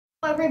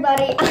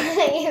everybody, I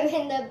am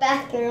in the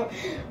bathroom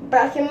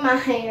brushing my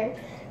hair.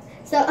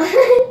 So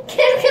I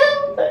can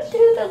go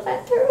to the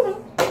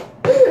bathroom.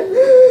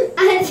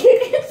 As you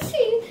can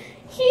see,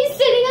 she's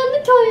sitting on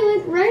the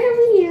toilet right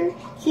over here.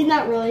 She's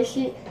not really.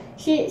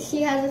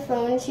 She has a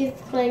phone. She's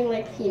playing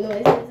like pee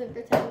noises and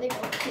pretending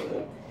like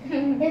pee.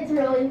 It's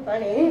really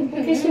funny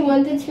because she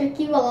wants to trick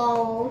you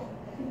all.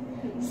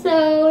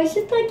 So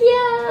she's like,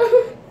 yeah.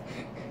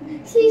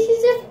 See,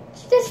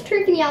 she's just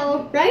tricking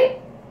y'all, right?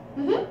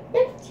 Yeah,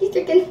 she's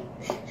tricking.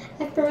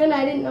 For when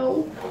I didn't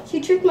know,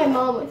 she tricked my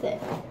mom with it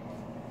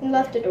and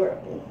left the door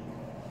open.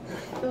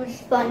 It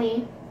was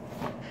funny.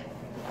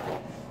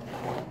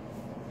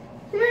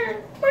 I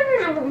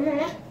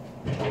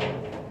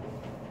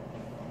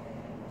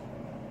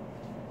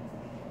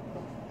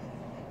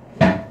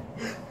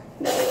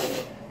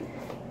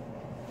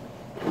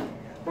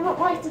don't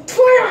like the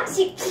toilet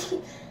seat.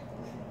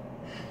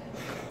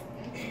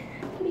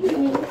 What do you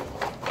mean?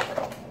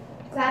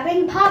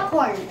 Grabbing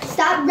popcorn.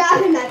 Stop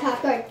grabbing my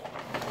popcorn.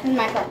 And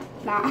my phone.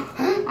 Nah.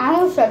 I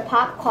almost said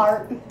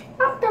popcorn.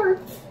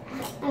 Pop-tarts.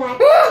 I like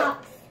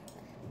pops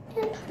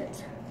and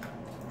tarts.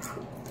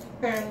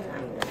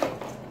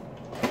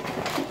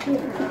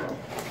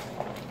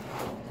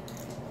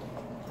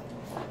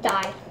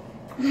 Die.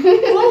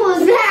 What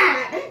was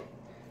that?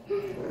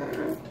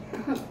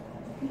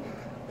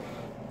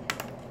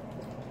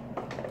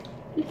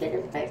 You get it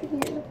right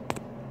here.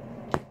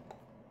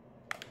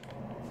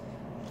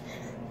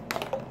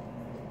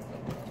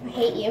 I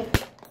hate you.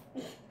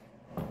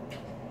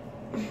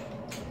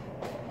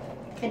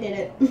 I did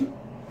it. I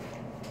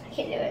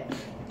can't do it.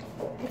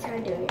 I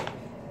tried doing it.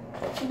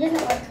 It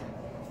doesn't work.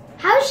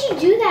 How did she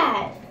do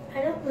that?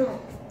 I don't know.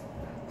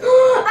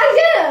 I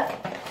did it!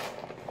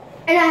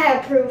 And I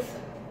have proof.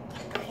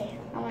 Okay,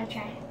 I want to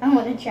try. I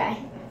want to try.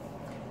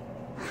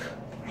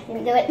 I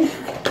can do it.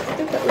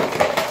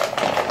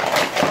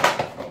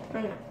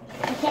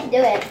 I can't do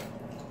it.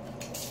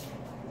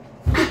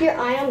 Keep your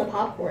eye on the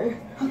popcorn.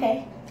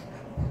 Okay.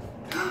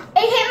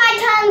 It hit my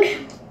tongue.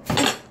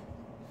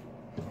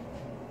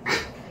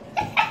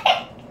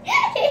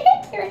 It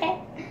hit your head.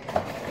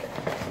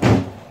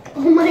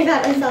 Oh my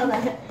god, I saw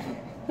that.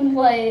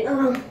 What?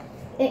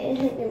 It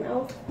hit your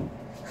mouth.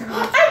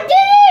 I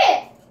did it!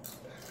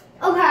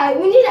 Okay,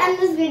 we need to end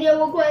this video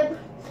real quick.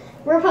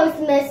 We're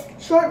posting this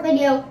short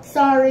video.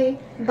 Sorry.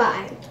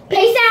 Bye.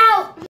 Peace out!